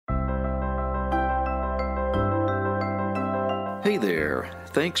Hey there,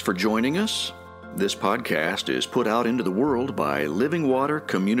 thanks for joining us. This podcast is put out into the world by Living Water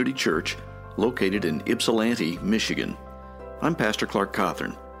Community Church, located in Ypsilanti, Michigan. I'm Pastor Clark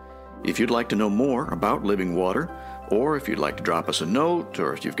Cawthorn. If you'd like to know more about Living Water, or if you'd like to drop us a note,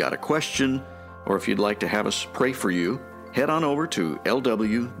 or if you've got a question, or if you'd like to have us pray for you, head on over to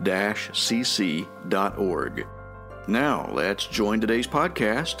lw-cc.org. Now, let's join today's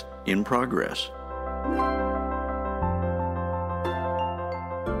podcast in progress.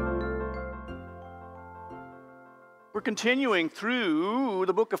 We're continuing through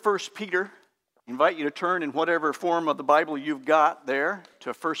the book of 1 Peter. I invite you to turn in whatever form of the Bible you've got there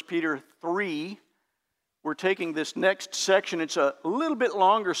to 1 Peter 3. We're taking this next section. It's a little bit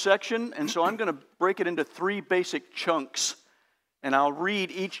longer section, and so I'm going to break it into three basic chunks. And I'll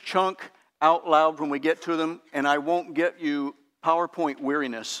read each chunk out loud when we get to them, and I won't get you PowerPoint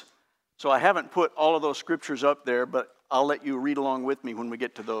weariness. So I haven't put all of those scriptures up there, but I'll let you read along with me when we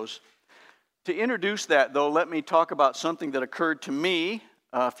get to those. To introduce that, though, let me talk about something that occurred to me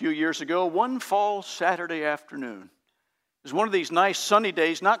a few years ago, one fall Saturday afternoon. It was one of these nice sunny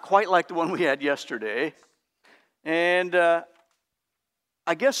days, not quite like the one we had yesterday. And I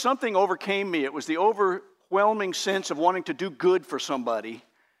guess something overcame me. It was the overwhelming sense of wanting to do good for somebody,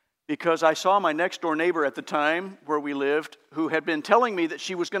 because I saw my next-door neighbor at the time where we lived, who had been telling me that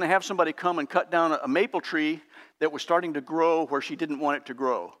she was going to have somebody come and cut down a maple tree that was starting to grow where she didn't want it to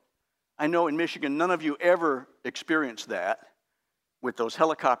grow. I know in Michigan, none of you ever experienced that with those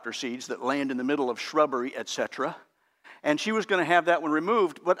helicopter seeds that land in the middle of shrubbery, etc. And she was going to have that one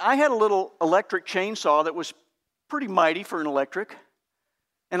removed. But I had a little electric chainsaw that was pretty mighty for an electric.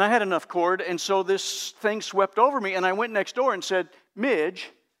 And I had enough cord, and so this thing swept over me, and I went next door and said,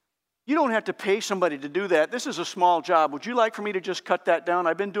 "Midge, you don't have to pay somebody to do that. This is a small job. Would you like for me to just cut that down?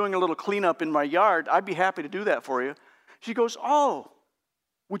 I've been doing a little cleanup in my yard. I'd be happy to do that for you." She goes, "Oh,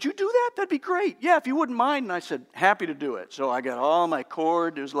 would you do that? That'd be great. Yeah, if you wouldn't mind." And I said, "Happy to do it." So I got all my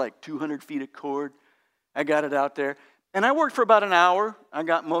cord. There's like 200 feet of cord. I got it out there. And I worked for about an hour. I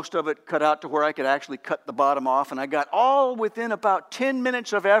got most of it cut out to where I could actually cut the bottom off. And I got all within about 10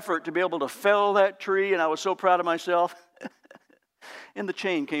 minutes of effort to be able to fell that tree. And I was so proud of myself. And the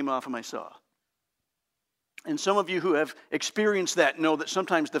chain came off of my saw. And some of you who have experienced that know that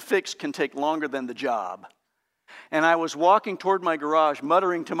sometimes the fix can take longer than the job. And I was walking toward my garage,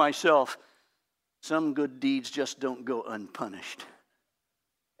 muttering to myself, "Some good deeds just don't go unpunished."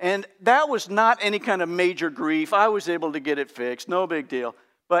 And that was not any kind of major grief. I was able to get it fixed, no big deal.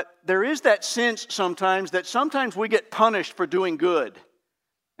 But there is that sense sometimes we get punished for doing good.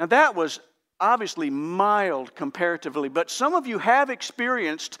 Now that was obviously mild comparatively, but some of you have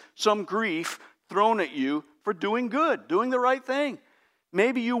experienced some grief thrown at you for doing good, doing the right thing.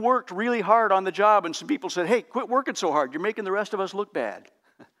 Maybe you worked really hard on the job and some people said, "Hey, quit working so hard. You're making the rest of us look bad."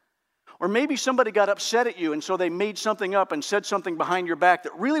 Or maybe somebody got upset at you and so they made something up and said something behind your back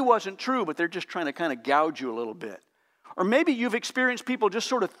that really wasn't true, but they're just trying to kind of gouge you a little bit. Or maybe you've experienced people just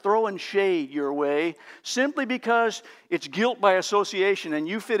sort of throwing shade your way simply because it's guilt by association and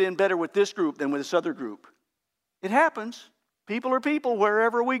you fit in better with this group than with this other group. It happens. People are people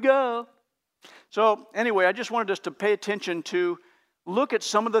wherever we go. So anyway, I just wanted us to pay attention to look at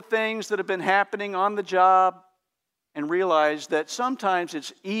some of the things that have been happening on the job and realize that sometimes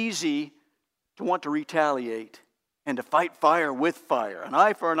it's easy to want to retaliate and to fight fire with fire, an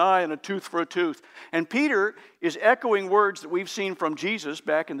eye for an eye and a tooth for a tooth. And Peter is echoing words that we've seen from Jesus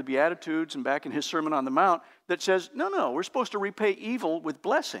back in the Beatitudes and back in his Sermon on the Mount that says, no, we're supposed to repay evil with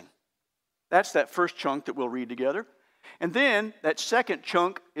blessing. That's that first chunk that we'll read together. And then that second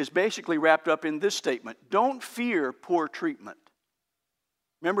chunk is basically wrapped up in this statement: don't fear poor treatment.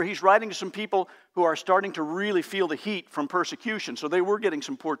 Remember, he's writing to some people who are starting to really feel the heat from persecution, so they were getting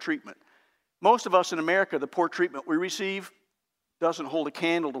some poor treatment. Most of us in America, the poor treatment we receive doesn't hold a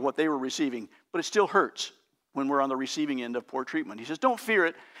candle to what they were receiving, but it still hurts when we're on the receiving end of poor treatment. He says, don't fear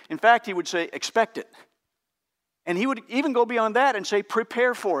it. In fact, he would say, expect it. And he would even go beyond that and say,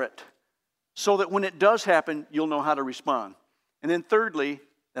 prepare for it, so that when it does happen, you'll know how to respond. And then thirdly,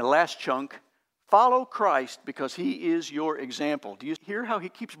 the last chunk, follow Christ because he is your example. Do you hear how he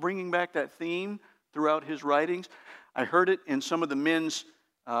keeps bringing back that theme throughout his writings? I heard it in some of the men's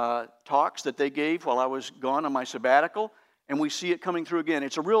talks that they gave while I was gone on my sabbatical, and we see it coming through again.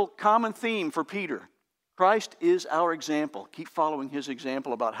 It's a real common theme for Peter. Christ is our example. Keep following his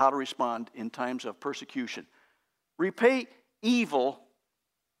example about how to respond in times of persecution. Repay evil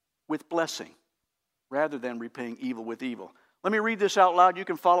with blessing rather than repaying evil with evil. Let me read this out loud. You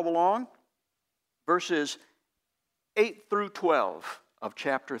can follow along. Verses 8 through 12 of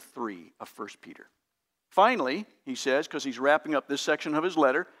chapter 3 of 1 Peter. Finally, he says, because he's wrapping up this section of his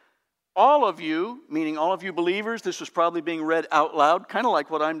letter, all of you, meaning all of you believers, this was probably being read out loud, kind of like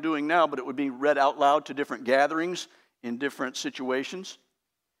what I'm doing now, but it would be read out loud to different gatherings in different situations.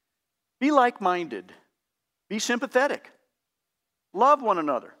 Be like-minded. Be sympathetic. Love one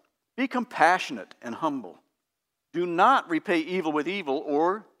another. Be compassionate and humble. Do not repay evil with evil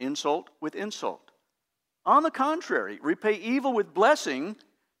or insult with insult. On the contrary, repay evil with blessing,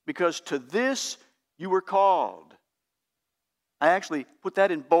 because to this you were called. I actually put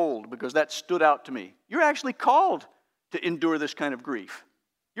that in bold because that stood out to me. You're actually called to endure this kind of grief.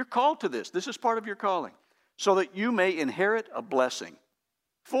 You're called to this. This is part of your calling. So that you may inherit a blessing.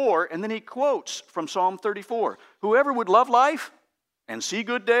 And then he quotes from Psalm 34. Whoever would love life and see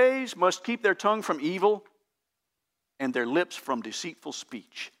good days must keep their tongue from evil and their lips from deceitful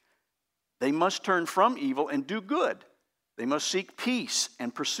speech. They must turn from evil and do good. They must seek peace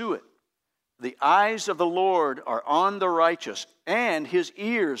and pursue it. The eyes of the Lord are on the righteous, and his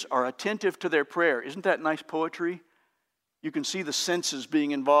ears are attentive to their prayer. Isn't that nice poetry? You can see the senses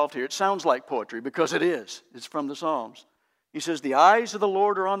being involved here. It sounds like poetry because it is. It's from the Psalms. He says, the eyes of the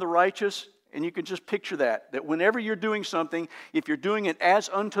Lord are on the righteous, and you can just picture that whenever you're doing something, if you're doing it as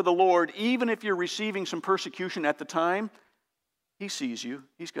unto the Lord, even if you're receiving some persecution at the time, he sees you.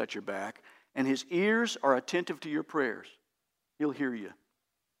 He's got your back. And his ears are attentive to your prayers. He'll hear you.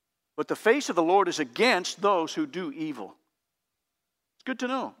 But the face of the Lord is against those who do evil. It's good to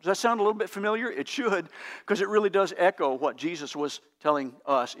know. Does that sound a little bit familiar? It should, because it really does echo what Jesus was telling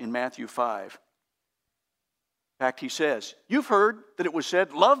us in Matthew 5. In fact, he says, you've heard that it was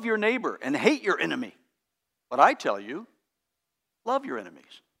said, love your neighbor and hate your enemy. But I tell you, love your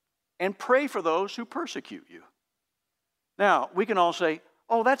enemies and pray for those who persecute you. Now, we can all say,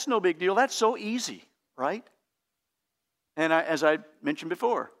 oh, that's no big deal. That's so easy, right? And as I mentioned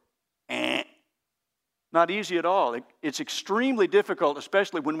before, not easy at all. It's extremely difficult,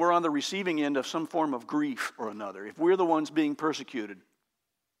 especially when we're on the receiving end of some form of grief or another. If we're the ones being persecuted,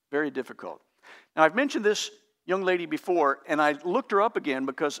 very difficult. Now, I've mentioned this young lady before, and I looked her up again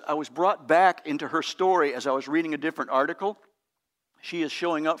because I was brought back into her story as I was reading a different article. She is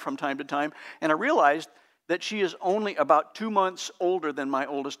showing up from time to time, and I realized that she is only about 2 months older than my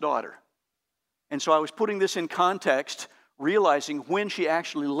oldest daughter. And so I was putting this in context, realizing when she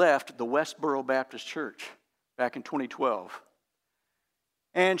actually left the Westboro Baptist Church back in 2012.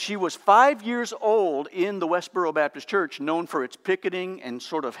 And she was 5 years old in the Westboro Baptist Church, known for its picketing and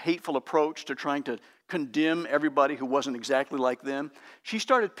sort of hateful approach to trying to condemn everybody who wasn't exactly like them. She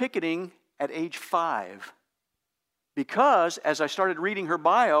started picketing at age 5 because, as I started reading her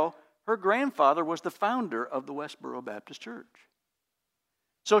bio, her grandfather was the founder of the Westboro Baptist Church.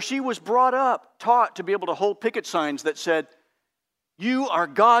 So she was brought up, taught to be able to hold picket signs that said, you are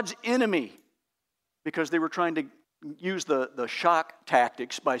God's enemy, because they were trying to use the shock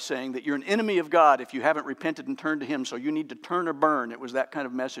tactics by saying that you're an enemy of God if you haven't repented and turned to him, so you need to turn or burn. It was that kind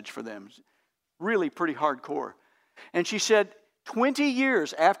of message for them. Really pretty hardcore. And she said, 20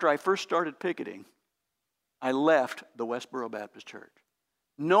 years after I first started picketing, I left the Westboro Baptist Church,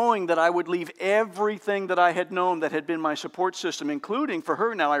 knowing that I would leave everything that I had known that had been my support system, including, for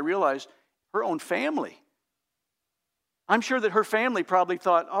her now I realize, her own family. I'm sure that her family probably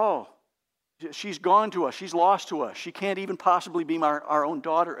thought, oh, she's gone to us, she's lost to us, she can't even possibly be our own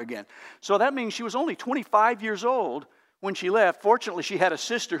daughter again. So that means she was only 25 years old when she left. Fortunately, she had a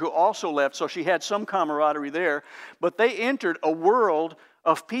sister who also left, so she had some camaraderie there. But they entered a world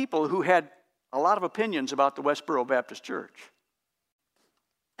of people who had a lot of opinions about the Westboro Baptist Church.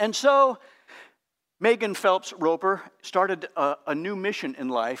 And so Megan Phelps Roper started a new mission in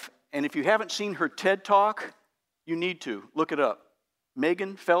life. And if you haven't seen her TED Talk, you need to. Look it up.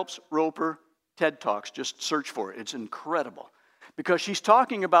 Megan Phelps Roper TED Talks. Just search for it. It's incredible. Because she's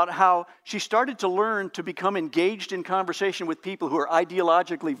talking about how she started to learn to become engaged in conversation with people who are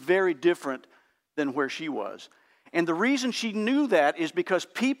ideologically very different than where she was. And the reason she knew that is because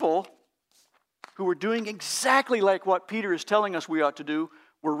people who were doing exactly like what Peter is telling us we ought to do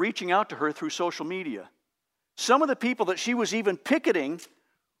were reaching out to her through social media. Some of the people that she was even picketing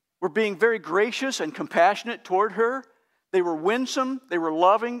were being very gracious and compassionate toward her. They were winsome, they were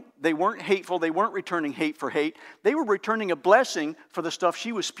loving, they weren't hateful, they weren't returning hate for hate. They were returning a blessing for the stuff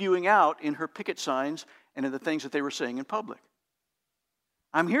she was spewing out in her picket signs and in the things that they were saying in public.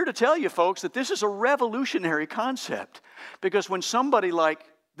 I'm here to tell you, folks, that this is a revolutionary concept, because when somebody like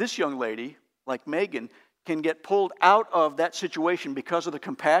this young lady, like Megan, can get pulled out of that situation because of the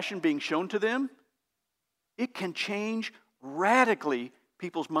compassion being shown to them, it can change radically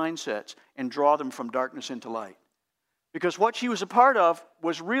people's mindsets and draw them from darkness into light. Because what she was a part of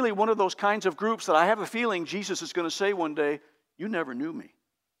was really one of those kinds of groups that I have a feeling Jesus is going to say one day, you never knew me.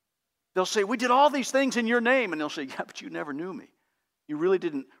 They'll say, we did all these things in your name. And they'll say, yeah, but you never knew me. You really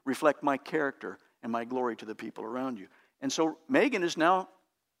didn't reflect my character and my glory to the people around you. And so Megan is now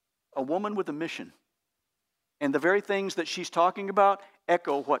a woman with a mission. And the very things that she's talking about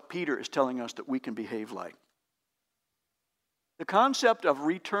echo what Peter is telling us that we can behave like. The concept of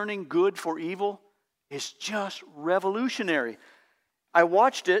returning good for evil is just revolutionary. I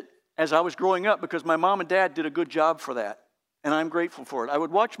watched it as I was growing up because my mom and dad did a good job for that. And I'm grateful for it. I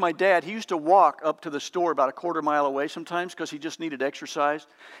would watch my dad. He used to walk up to the store about a quarter mile away sometimes because he just needed exercise.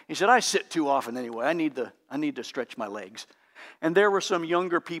 He said, I sit too often anyway. I need to stretch my legs. And there were some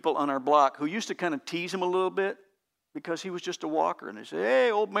younger people on our block who used to kind of tease him a little bit because he was just a walker. And they say,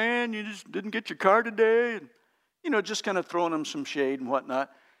 hey, old man, you just didn't get your car today. And, just kind of throwing him some shade and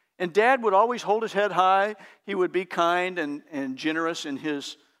whatnot. And Dad would always hold his head high. He would be kind and generous in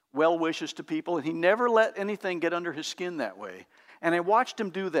his well wishes to people. And he never let anything get under his skin that way. And I watched him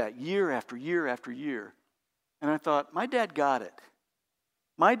do that year after year after year. And I thought, my dad got it.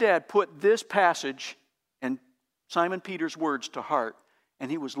 My dad put this passage and Simon Peter's words to heart. And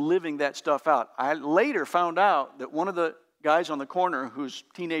he was living that stuff out. I later found out that one of the guys on the corner whose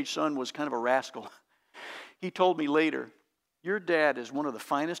teenage son was kind of a rascal, he told me later, your dad is one of the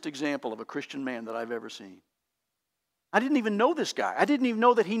finest examples of a Christian man that I've ever seen. I didn't even know this guy. I didn't even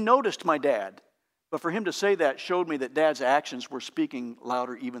know that he noticed my dad. But for him to say that showed me that Dad's actions were speaking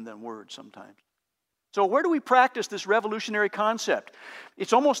louder even than words sometimes. So where do we practice this revolutionary concept?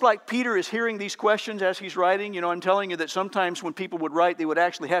 It's almost like Peter is hearing these questions as he's writing. I'm telling you that sometimes when people would write, they would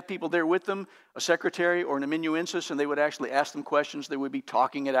actually have people there with them, a secretary or an amanuensis, and they would actually ask them questions. They would be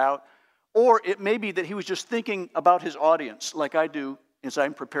talking it out. Or it may be that he was just thinking about his audience like I do as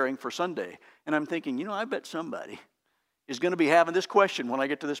I'm preparing for Sunday. And I'm thinking, I bet somebody is going to be having this question when I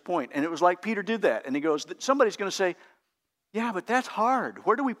get to this point. And it was like Peter did that. And he goes, somebody's going to say, yeah, but that's hard.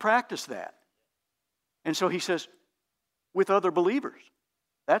 Where do we practice that? And so he says, with other believers.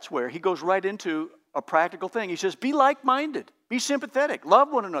 That's where he goes right into a practical thing. He says, be like-minded, be sympathetic,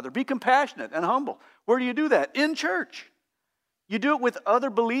 love one another, be compassionate and humble. Where do you do that? In church. You do it with other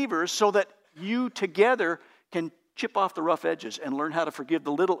believers so that you together can chip off the rough edges and learn how to forgive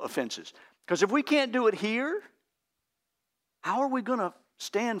the little offenses. Because if we can't do it here, how are we going to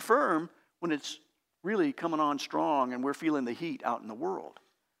stand firm when it's really coming on strong and we're feeling the heat out in the world?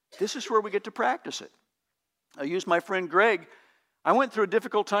 This is where we get to practice it. I use my friend Greg. I went through a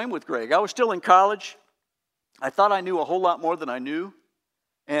difficult time with Greg. I was still in college. I thought I knew a whole lot more than I knew.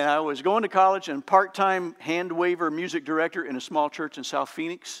 And I was going to college and part-time hand waver music director in a small church in South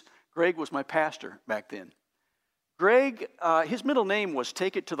Phoenix. Greg was my pastor back then. Greg, his middle name was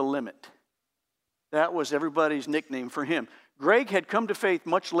Take It to the Limit. That was everybody's nickname for him. Greg had come to faith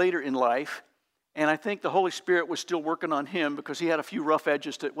much later in life, and I think the Holy Spirit was still working on him because he had a few rough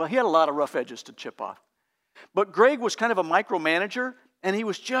edges he had a lot of rough edges to chip off. But Greg was kind of a micromanager, and he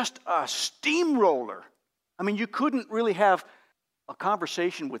was just a steamroller. I mean, you couldn't really have a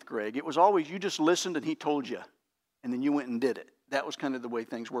conversation with Greg. It was always you just listened and he told you, and then you went and did it. That was kind of the way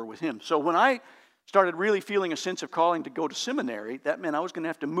things were with him. So when I started really feeling a sense of calling to go to seminary, that meant I was going to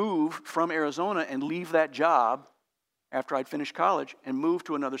have to move from Arizona and leave that job after I'd finished college and move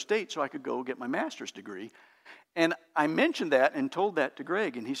to another state so I could go get my master's degree. And I mentioned that and told that to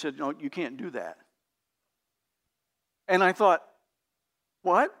Greg, and he said, no, you can't do that. And I thought,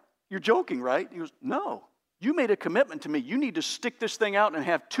 what? You're joking, right? He goes, no. You made a commitment to me. You need to stick this thing out and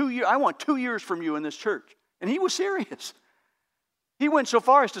have 2 years. I want 2 years from you in this church. And he was serious. He went so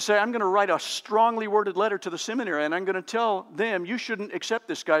far as to say, I'm going to write a strongly worded letter to the seminary, and I'm going to tell them you shouldn't accept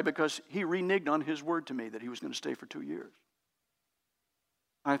this guy because he reneged on his word to me that he was going to stay for 2 years.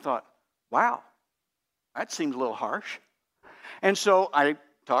 I thought, wow, that seems a little harsh. And so I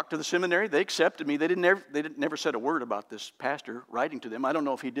talked to the seminary. They accepted me. They never said a word about this pastor writing to them. I don't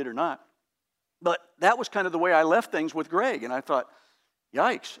know if he did or not. But that was kind of the way I left things with Greg. And I thought,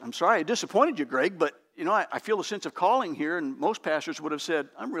 yikes, I'm sorry I disappointed you, Greg, but I feel a sense of calling here, and most pastors would have said,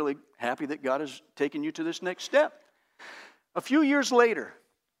 I'm really happy that God has taken you to this next step. A few years later,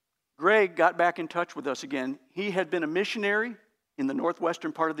 Greg got back in touch with us again. He had been a missionary in the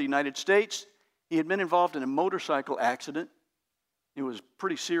northwestern part of the United States. He had been involved in a motorcycle accident. It was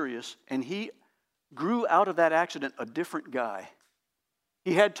pretty serious, and he grew out of that accident a different guy.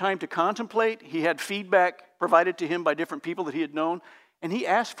 He had time to contemplate. He had feedback provided to him by different people that he had known, and he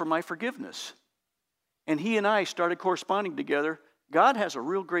asked for my forgiveness. And he and I started corresponding together. God has a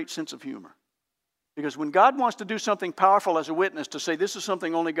real great sense of humor. Because when God wants to do something powerful as a witness, to say this is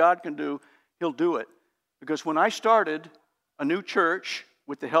something only God can do, he'll do it. Because when I started a new church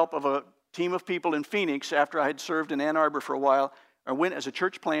with the help of a team of people in Phoenix, after I had served in Ann Arbor for a while, I went as a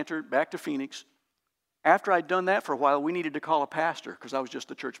church planter back to Phoenix. After I'd done that for a while, we needed to call a pastor because I was just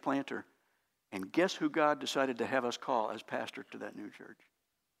a church planter. And guess who God decided to have us call as pastor to that new church?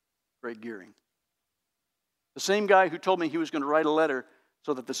 Greg Gearing. The same guy who told me he was going to write a letter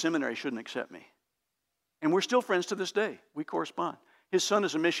so that the seminary shouldn't accept me. And we're still friends to this day. We correspond. His son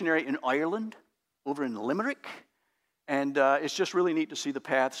is a missionary in Ireland, over in Limerick. And it's just really neat to see the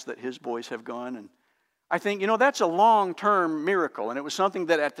paths that his boys have gone. And I think, that's a long-term miracle. And it was something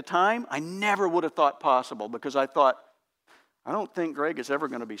that at the time I never would have thought possible, because I thought, I don't think Greg is ever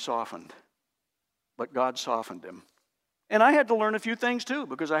going to be softened. But God softened him. And I had to learn a few things too,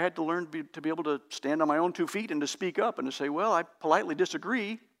 because I had to learn to be able to stand on my own 2 feet and to speak up and to say, well, I politely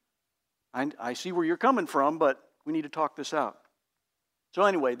disagree. I see where you're coming from, but we need to talk this out. So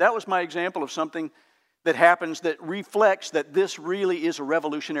anyway, that was my example of something that happens that reflects that this really is a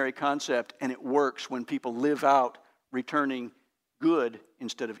revolutionary concept, and it works when people live out returning good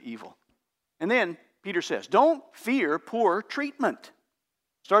instead of evil. And then Peter says, don't fear poor treatment.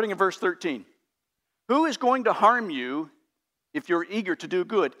 Starting in verse 13. Who is going to harm you if you're eager to do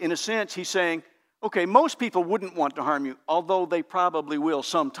good? In a sense, he's saying, okay, most people wouldn't want to harm you, although they probably will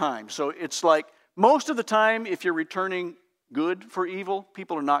sometime. So it's like most of the time, if you're returning good for evil,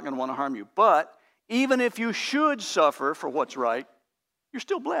 people are not going to want to harm you. But even if you should suffer for what's right, you're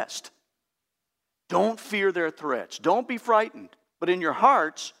still blessed. Don't fear their threats. Don't be frightened. But in your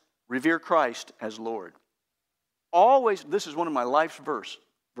hearts, revere Christ as Lord. Always, this is one of my life's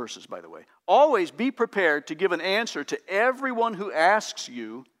verses, by the way. Always be prepared to give an answer to everyone who asks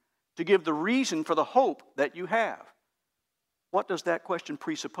you to give the reason for the hope that you have. What does that question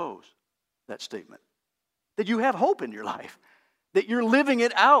presuppose, that statement? That you have hope in your life. That you're living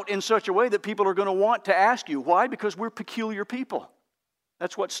it out in such a way that people are going to want to ask you. Why? Because we're peculiar people.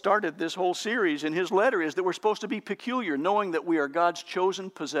 That's what started this whole series in his letter, is that we're supposed to be peculiar, knowing that we are God's chosen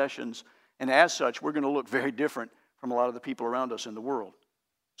possessions, and as such, we're going to look very different from a lot of the people around us in the world.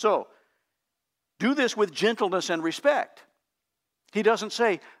 So, do this with gentleness and respect. He doesn't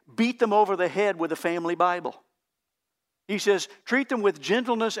say, beat them over the head with a family Bible. He says, treat them with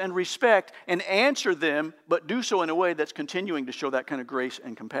gentleness and respect and answer them, but do so in a way that's continuing to show that kind of grace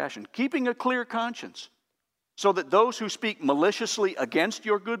and compassion. Keeping a clear conscience, so that those who speak maliciously against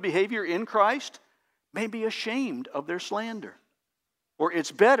your good behavior in Christ may be ashamed of their slander. Or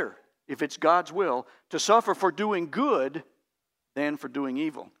it's better, if it's God's will, to suffer for doing good than for doing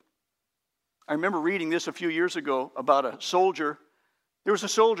evil. I remember reading this a few years ago about a soldier. There was a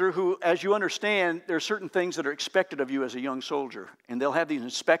soldier who, as you understand, there are certain things that are expected of you as a young soldier. And they'll have these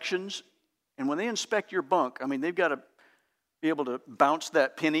inspections. And when they inspect your bunk, they've got to be able to bounce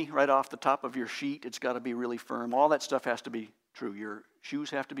that penny right off the top of your sheet. It's got to be really firm. All that stuff has to be true. Your shoes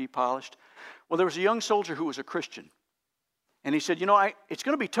have to be polished. Well, there was a young soldier who was a Christian. And he said, it's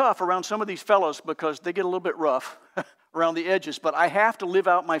going to be tough around some of these fellows because they get a little bit rough around the edges, but I have to live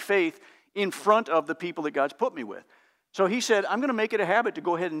out my faith in front of the people that God's put me with. So he said, I'm going to make it a habit to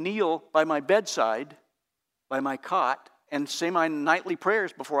go ahead and kneel by my bedside, by my cot, and say my nightly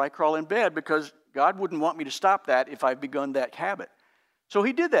prayers before I crawl in bed, because God wouldn't want me to stop that if I've begun that habit. So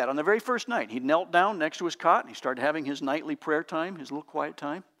he did that on the very first night. He knelt down next to his cot, and he started having his nightly prayer time, his little quiet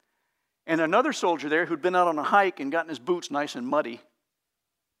time. And another soldier there who'd been out on a hike and gotten his boots nice and muddy,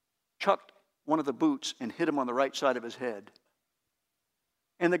 chucked one of the boots and hit him on the right side of his head.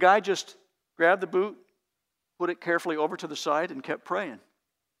 And the guy just grabbed the boot, put it carefully over to the side, and kept praying,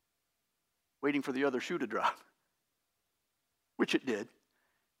 waiting for the other shoe to drop, which it did.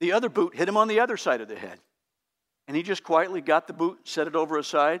 The other boot hit him on the other side of the head. And he just quietly got the boot, set it over his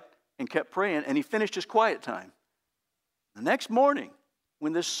side, and kept praying, and he finished his quiet time. The next morning,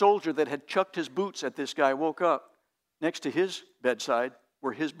 when this soldier that had chucked his boots at this guy woke up, next to his bedside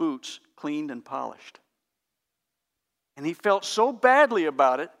were his boots, cleaned and polished. And he felt so badly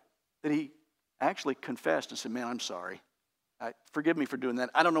about it that he actually confessed and said, man, I'm sorry. Forgive me for doing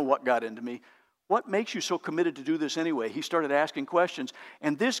that. I don't know what got into me. What makes you so committed to do this anyway? He started asking questions.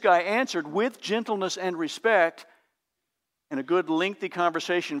 And this guy answered with gentleness and respect. And a good lengthy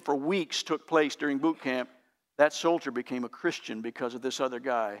conversation for weeks took place during boot camp. That soldier became a Christian because of this other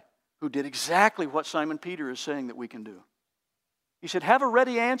guy who did exactly what Simon Peter is saying that we can do. He said, have a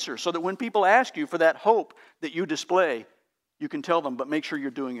ready answer so that when people ask you for that hope that you display, you can tell them, but make sure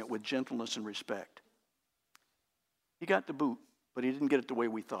you're doing it with gentleness and respect. He got the boot, but he didn't get it the way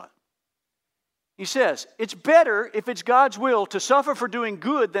we thought. He says, it's better, if it's God's will, to suffer for doing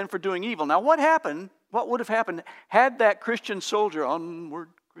good than for doing evil. Now, what would have happened had that Christian soldier, onward,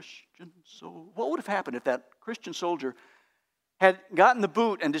 Christian soldier. What would have happened if that Christian soldier had gotten the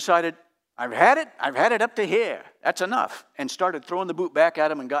boot and decided, I've had it up to here, that's enough, and started throwing the boot back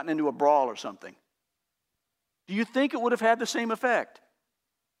at him and gotten into a brawl or something? Do you think it would have had the same effect?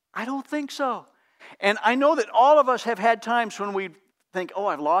 I don't think so. And I know that all of us have had times when we think, oh,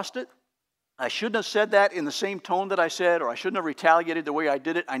 I've lost it. I shouldn't have said that in the same tone that I said, or I shouldn't have retaliated the way I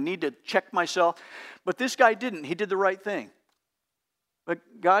did it. I need to check myself. But this guy didn't. He did the right thing. But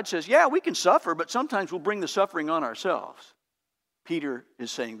God says, yeah, we can suffer, but sometimes we'll bring the suffering on ourselves. Peter is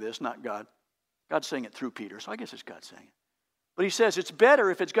saying this, not God. God's saying it through Peter, so I guess it's God saying it. But he says it's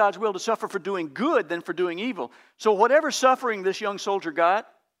better if it's God's will to suffer for doing good than for doing evil. So whatever suffering this young soldier got,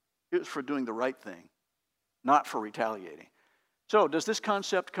 it was for doing the right thing, not for retaliating. So does this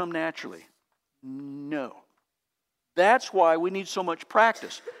concept come naturally? No. That's why we need so much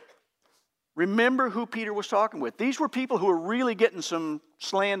practice. Remember who Peter was talking with. These were people who were really getting some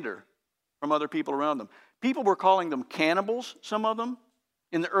slander from other people around them. People were calling them cannibals, some of them.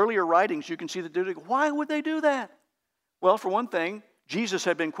 In the earlier writings, you can see that they're like, why would they do that? Well, for one thing, Jesus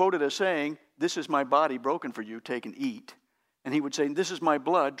had been quoted as saying, this is my body broken for you, take and eat. And he would say, this is my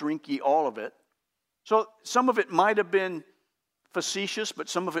blood, drink ye all of it. So some of it might have been facetious, but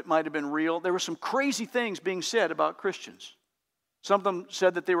some of it might have been real. There were some crazy things being said about Christians. Some of them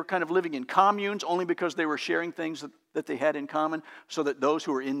said that they were kind of living in communes only because they were sharing things that they had in common so that those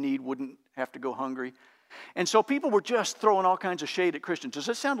who were in need wouldn't have to go hungry. And so people were just throwing all kinds of shade at Christians. Does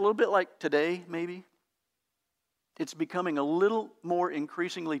that sound a little bit like today, maybe? It's becoming a little more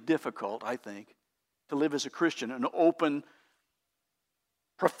increasingly difficult, I think, to live as a Christian, an open,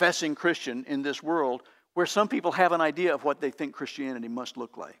 professing Christian in this world where some people have an idea of what they think Christianity must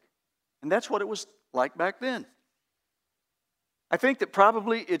look like. And that's what it was like back then. I think that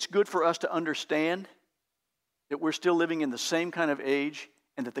probably it's good for us to understand that we're still living in the same kind of age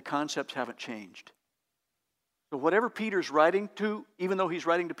and that the concepts haven't changed. So whatever Peter's writing to, even though he's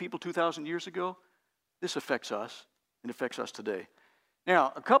writing to people 2,000 years ago, this affects us and affects us today.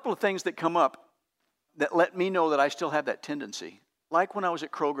 Now, a couple of things that come up that let me know that I still have that tendency. Like when I was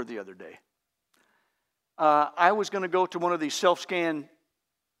at Kroger the other day. I was going to go to one of these self-scan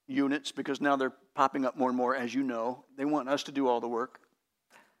units because now they're popping up more and more, as you know. They want us to do all the work.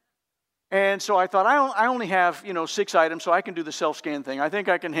 And so I thought, I only have 6 items, so I can do the self-scan thing. I think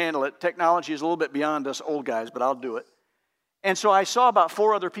I can handle it. Technology is a little bit beyond us old guys, but I'll do it. And so I saw about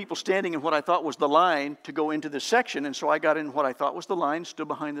 4 other people standing in what I thought was the line to go into this section. And so I got in what I thought was the line, stood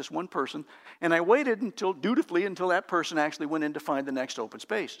behind this one person, and I waited dutifully until that person actually went in to find the next open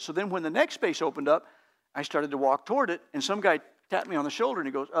space. So then when the next space opened up, I started to walk toward it, and some guy tapped me on the shoulder, and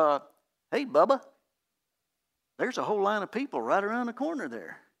he goes, hey, Bubba, there's a whole line of people right around the corner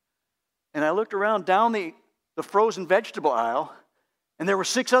there. And I looked around down the frozen vegetable aisle, and there were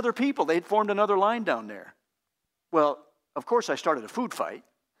 6 other people. They'd formed another line down there. Well, of course, I started a food fight.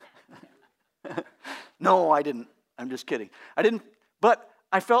 No, I didn't. I'm just kidding. I didn't, but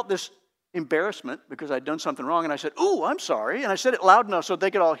I felt this embarrassment because I'd done something wrong, and I said, ooh, I'm sorry. And I said it loud enough so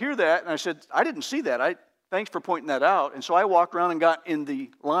they could all hear that, and I said, I didn't see that. Thanks for pointing that out. And so I walked around and got in the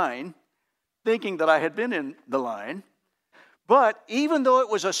line, thinking that I had been in the line. But even though it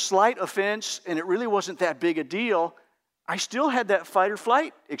was a slight offense and it really wasn't that big a deal, I still had that fight or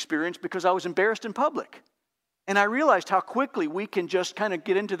flight experience because I was embarrassed in public. And I realized how quickly we can just kind of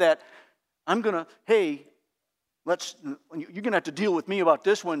get into that, you're going to have to deal with me about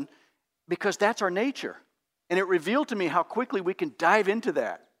this one, because that's our nature. And it revealed to me how quickly we can dive into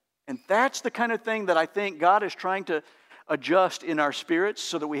that. And that's the kind of thing that I think God is trying to adjust in our spirits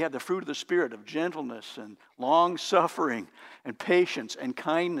so that we have the fruit of the Spirit of gentleness and long-suffering and patience and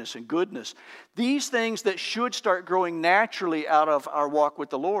kindness and goodness. These things that should start growing naturally out of our walk with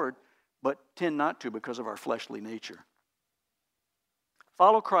the Lord, but tend not to because of our fleshly nature.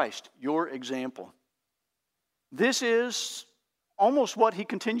 Follow Christ, your example. This is almost what he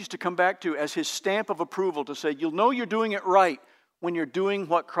continues to come back to as his stamp of approval to say, you'll know you're doing it right when you're doing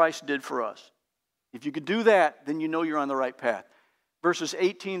what Christ did for us. If you could do that, then you know you're on the right path. Verses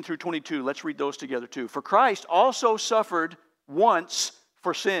 18 through 22, let's read those together too. For Christ also suffered once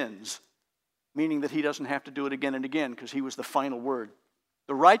for sins, meaning that he doesn't have to do it again and again because he was the final word.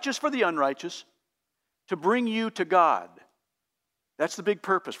 The righteous for the unrighteous, to bring you to God. That's the big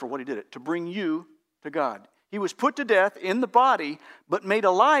purpose for what he did it, to bring you to God. He was put to death in the body, but made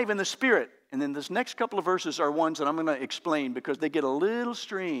alive in the spirit. And then this next couple of verses are ones that I'm going to explain because they get a little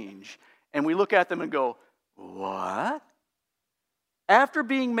strange. And we look at them and go, what? After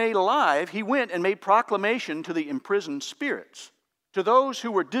being made alive, he went and made proclamation to the imprisoned spirits, to those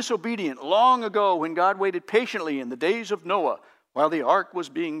who were disobedient long ago when God waited patiently in the days of Noah, while the ark was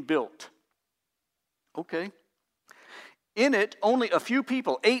being built. Okay. In it, only a few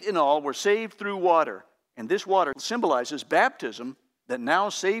people, 8 in all, were saved through water. And this water symbolizes baptism that now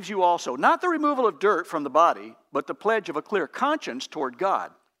saves you also. Not the removal of dirt from the body, but the pledge of a clear conscience toward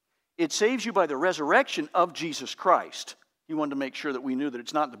God. It saves you by the resurrection of Jesus Christ. He wanted to make sure that we knew that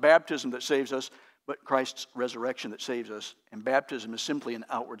it's not the baptism that saves us, but Christ's resurrection that saves us. And baptism is simply an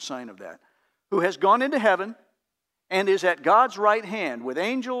outward sign of that. Who has gone into heaven and is at God's right hand with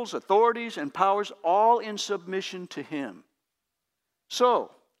angels, authorities, and powers, all in submission to him.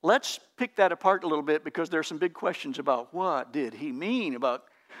 So, let's pick that apart a little bit, because there are some big questions about what did he mean about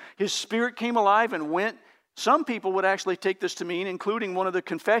his Spirit came alive and went. Some people would actually take this to mean, including one of the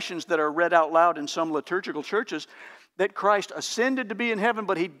confessions that are read out loud in some liturgical churches, that Christ ascended to be in heaven,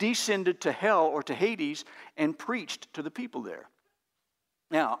 but he descended to hell or to Hades and preached to the people there.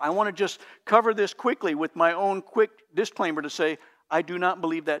 Now, I want to just cover this quickly with my own quick disclaimer to say, I do not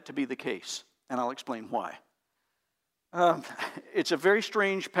believe that to be the case, and I'll explain why. It's a very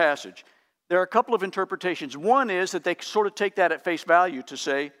strange passage. There are a couple of interpretations. One is that they sort of take that at face value to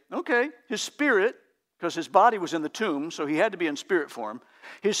say, okay, his spirit, because his body was in the tomb, so he had to be in spirit form,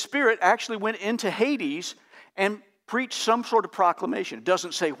 his spirit actually went into Hades and preached some sort of proclamation. It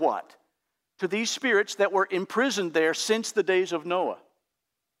doesn't say what. To these spirits that were imprisoned there since the days of Noah.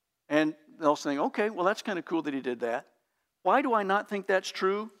 And they'll think, okay, well, that's kind of cool that he did that. Why do I not think that's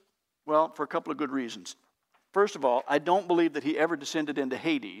true? Well, for a couple of good reasons. First of all, I don't believe that he ever descended into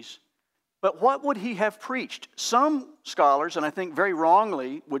Hades. But what would he have preached? Some scholars, and I think very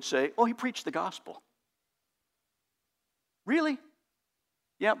wrongly, would say, oh, he preached the gospel. Really?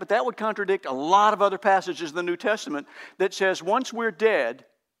 Yeah, but that would contradict a lot of other passages in the New Testament that says once we're dead,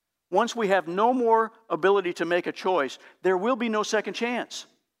 once we have no more ability to make a choice, there will be no second chance.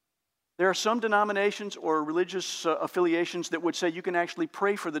 There are some denominations or religious affiliations that would say you can actually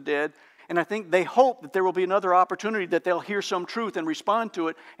pray for the dead, and I think they hope that there will be another opportunity that they'll hear some truth and respond to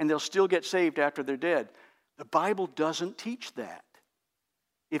it, and they'll still get saved after they're dead. The Bible doesn't teach that.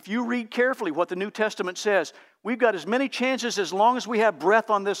 If you read carefully what the New Testament says, we've got as many chances as long as we have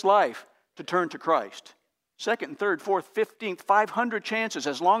breath on this life to turn to Christ. 2nd, 3rd, 4th, 15th, 500 chances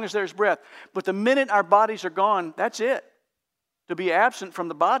as long as there's breath. But the minute our bodies are gone, that's it. To be absent from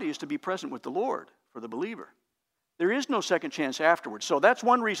the body is to be present with the Lord for the believer. There is no second chance afterwards. So that's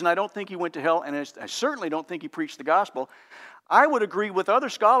one reason I don't think he went to hell, and I certainly don't think he preached the gospel. I would agree with other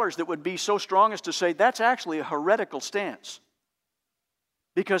scholars that would be so strong as to say that's actually a heretical stance.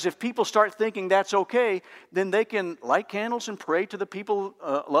 Because if people start thinking that's okay, then they can light candles and pray to the people,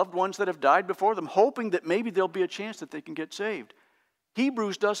 loved ones that have died before them, hoping that maybe there'll be a chance that they can get saved.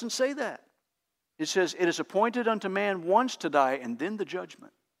 Hebrews doesn't say that. It says, it is appointed unto man once to die, and then the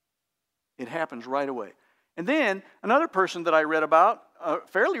judgment. It happens right away. And then another person that I read about, a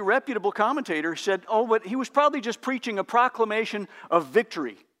fairly reputable commentator, said, oh, but he was probably just preaching a proclamation of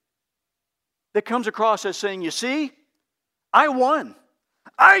victory that comes across as saying, you see, I won.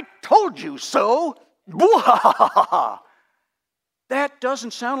 I told you so. That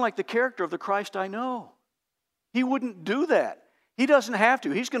doesn't sound like the character of the Christ I know. He wouldn't do that. He doesn't have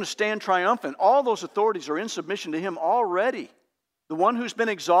to. He's going to stand triumphant. All those authorities are in submission to him already. The one who's been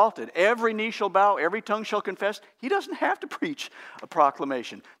exalted. Every knee shall bow, every tongue shall confess. He doesn't have to preach a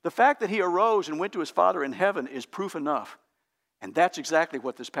proclamation. The fact that he arose and went to his Father in heaven is proof enough. And that's exactly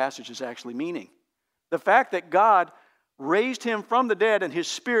what this passage is actually meaning. The fact that God raised him from the dead and his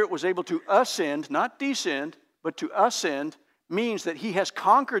Spirit was able to ascend, not descend, but to ascend, means that he has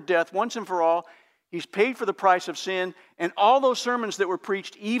conquered death once and for all. He's paid for the price of sin, and all those sermons that were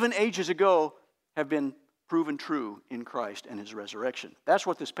preached even ages ago have been proven true in Christ and his resurrection. That's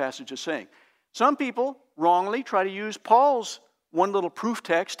what this passage is saying. Some people wrongly try to use Paul's one little proof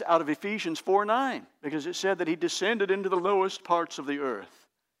text out of Ephesians 4:9, because it said that he descended into the lowest parts of the earth.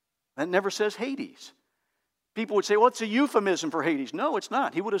 That never says Hades. People would say, well, it's a euphemism for Hades. No, it's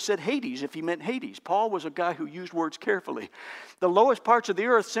not. He would have said Hades if he meant Hades. Paul was a guy who used words carefully. The lowest parts of the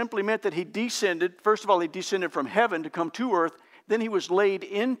earth simply meant that he descended. First of all, he descended from heaven to come to earth. Then he was laid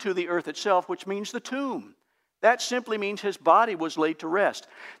into the earth itself, which means the tomb. That simply means his body was laid to rest.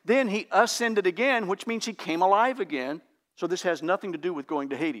 Then he ascended again, which means he came alive again. So this has nothing to do with going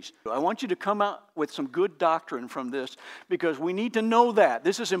to Hades. I want you to come out with some good doctrine from this, because we need to know that.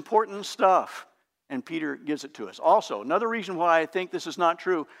 This is important stuff. And Peter gives it to us. Also, another reason why I think this is not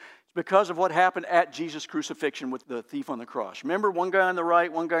true is because of what happened at Jesus' crucifixion with the thief on the cross. Remember, one guy on the right,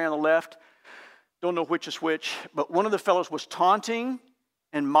 one guy on the left? Don't know which is which. But one of the fellows was taunting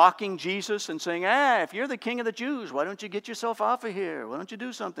and mocking Jesus and saying, if you're the king of the Jews, why don't you get yourself off of here? Why don't you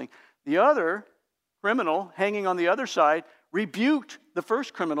do something? The other criminal hanging on the other side rebuked the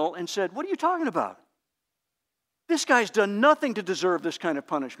first criminal and said, "What are you talking about? This guy's done nothing to deserve this kind of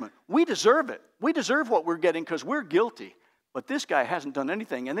punishment. We deserve it. We deserve what we're getting because we're guilty. But this guy hasn't done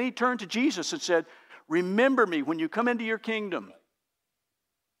anything." And then he turned to Jesus and said, "Remember me when you come into your kingdom."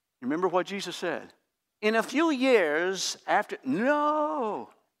 Remember what Jesus said? In a few years after, no.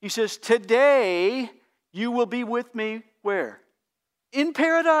 He says, "Today you will be with me," where? In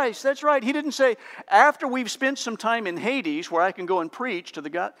paradise. That's right. He didn't say, after we've spent some time in Hades where I can go and preach to the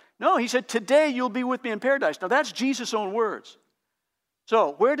God. No, he said, "Today you'll be with me in paradise." Now that's Jesus' own words.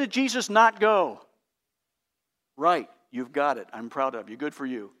 So where did Jesus not go? Right. You've got it. I'm proud of you. Good for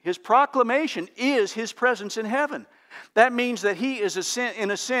you. His proclamation is his presence in heaven. That means that he is,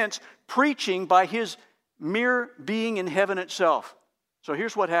 in a sense, preaching by his mere being in heaven itself. So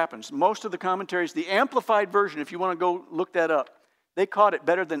here's what happens. Most of the commentaries, the Amplified Version, if you want to go look that up, they caught it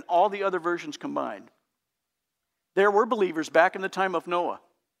better than all the other versions combined. There were believers back in the time of Noah.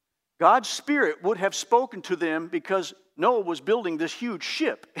 God's Spirit would have spoken to them because Noah was building this huge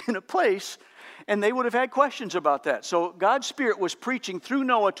ship in a place, and they would have had questions about that. So God's Spirit was preaching through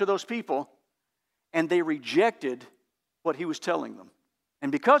Noah to those people, and they rejected what he was telling them.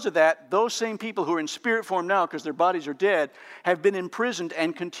 And because of that, those same people who are in spirit form now, because their bodies are dead, have been imprisoned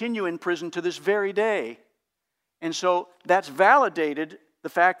and continue in prison to this very day. And so that's validated, the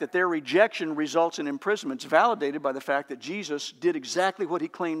fact that their rejection results in imprisonment. It's validated by the fact that Jesus did exactly what he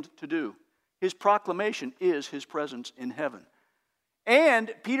claimed to do. His proclamation is his presence in heaven.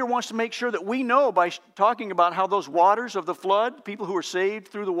 And Peter wants to make sure that we know by talking about how those waters of the flood, people who were saved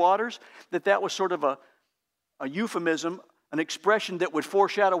through the waters, that was sort of a euphemism, an expression that would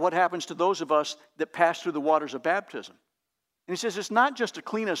foreshadow what happens to those of us that pass through the waters of baptism. And he says it's not just to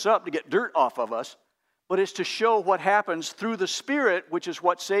clean us up, to get dirt off of us, but it's to show what happens through the Spirit, which is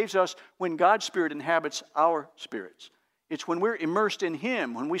what saves us when God's Spirit inhabits our spirits. It's when we're immersed in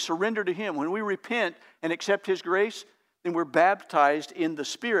him, when we surrender to him, when we repent and accept his grace, then we're baptized in the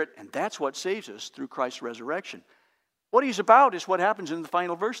Spirit, and that's what saves us through Christ's resurrection. What he's about is what happens in the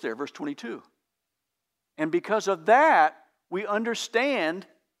final verse there, verse 22. And because of that, we understand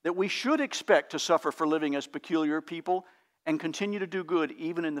that we should expect to suffer for living as peculiar people and continue to do good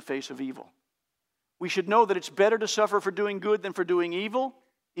even in the face of evil. We should know that it's better to suffer for doing good than for doing evil,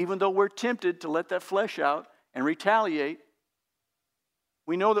 even though we're tempted to let that flesh out and retaliate.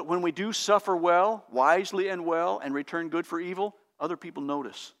 We know that when we do suffer well, wisely and well, and return good for evil, other people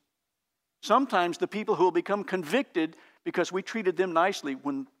notice. Sometimes the people who will become convicted because we treated them nicely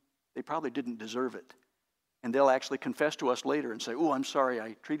when they probably didn't deserve it. And they'll actually confess to us later and say, "Oh, I'm sorry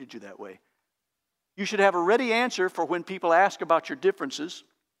I treated you that way." You should have a ready answer for when people ask about your differences.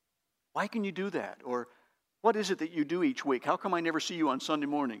 Why can you do that? Or what is it that you do each week? How come I never see you on Sunday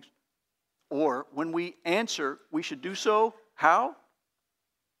mornings? Or when we answer, we should do so, how?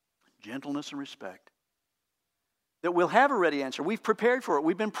 Gentleness and respect. That we'll have a ready answer. We've prepared for it.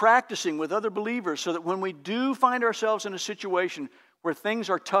 We've been practicing with other believers so that when we do find ourselves in a situation where things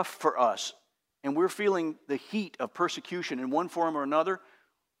are tough for us and we're feeling the heat of persecution in one form or another,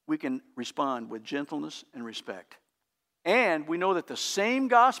 we can respond with gentleness and respect. And we know that the same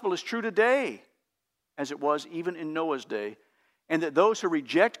gospel is true today as it was even in Noah's day, and that those who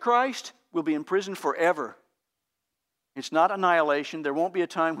reject Christ will be imprisoned forever. It's not annihilation. There won't be a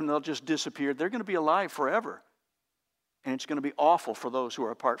time when they'll just disappear. They're going to be alive forever. And it's going to be awful for those who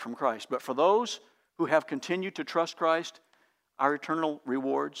are apart from Christ. But for those who have continued to trust Christ, our eternal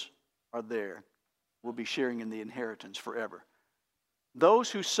rewards are there. We'll be sharing in the inheritance forever. Those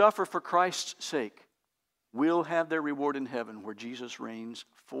who suffer for Christ's sake will have their reward in heaven where Jesus reigns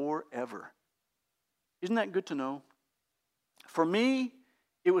forever. Isn't that good to know? For me,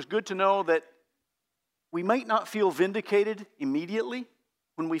 it was good to know that we might not feel vindicated immediately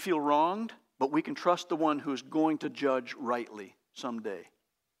when we feel wronged, but we can trust the one who is going to judge rightly someday.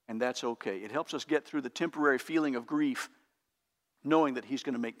 And that's okay. It helps us get through the temporary feeling of grief, knowing that he's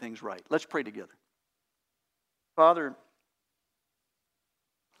going to make things right. Let's pray together. Father,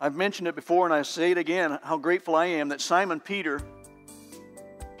 I've mentioned it before and I say it again, how grateful I am that Simon Peter,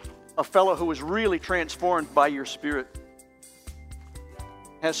 a fellow who was really transformed by your Spirit,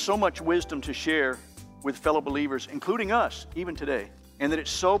 has so much wisdom to share with fellow believers, including us, even today, and that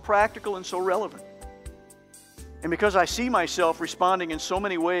it's so practical and so relevant. And because I see myself responding in so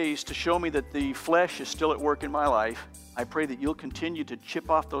many ways to show me that the flesh is still at work in my life, I pray that you'll continue to chip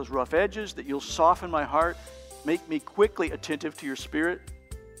off those rough edges, that you'll soften my heart, make me quickly attentive to your Spirit,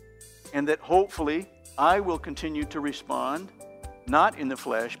 and that hopefully I will continue to respond, not in the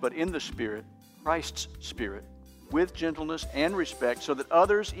flesh, but in the Spirit, Christ's Spirit, with gentleness and respect, so that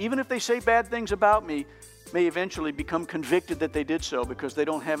others, even if they say bad things about me, may eventually become convicted that they did so because they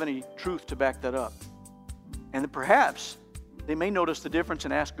don't have any truth to back that up. And that perhaps they may notice the difference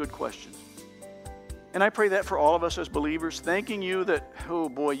and ask good questions. And I pray that for all of us as believers, thanking you that, oh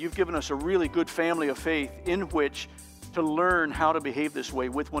boy, you've given us a really good family of faith in which to learn how to behave this way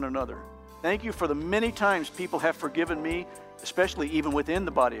with one another. Thank you for the many times people have forgiven me, especially even within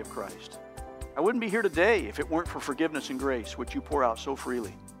the body of Christ. I wouldn't be here today if it weren't for forgiveness and grace, which you pour out so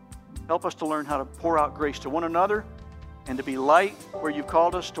freely. Help us to learn how to pour out grace to one another and to be light where you've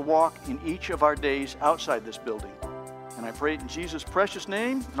called us to walk in each of our days outside this building. And I pray it in Jesus' precious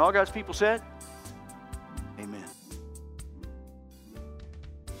name, and all God's people said,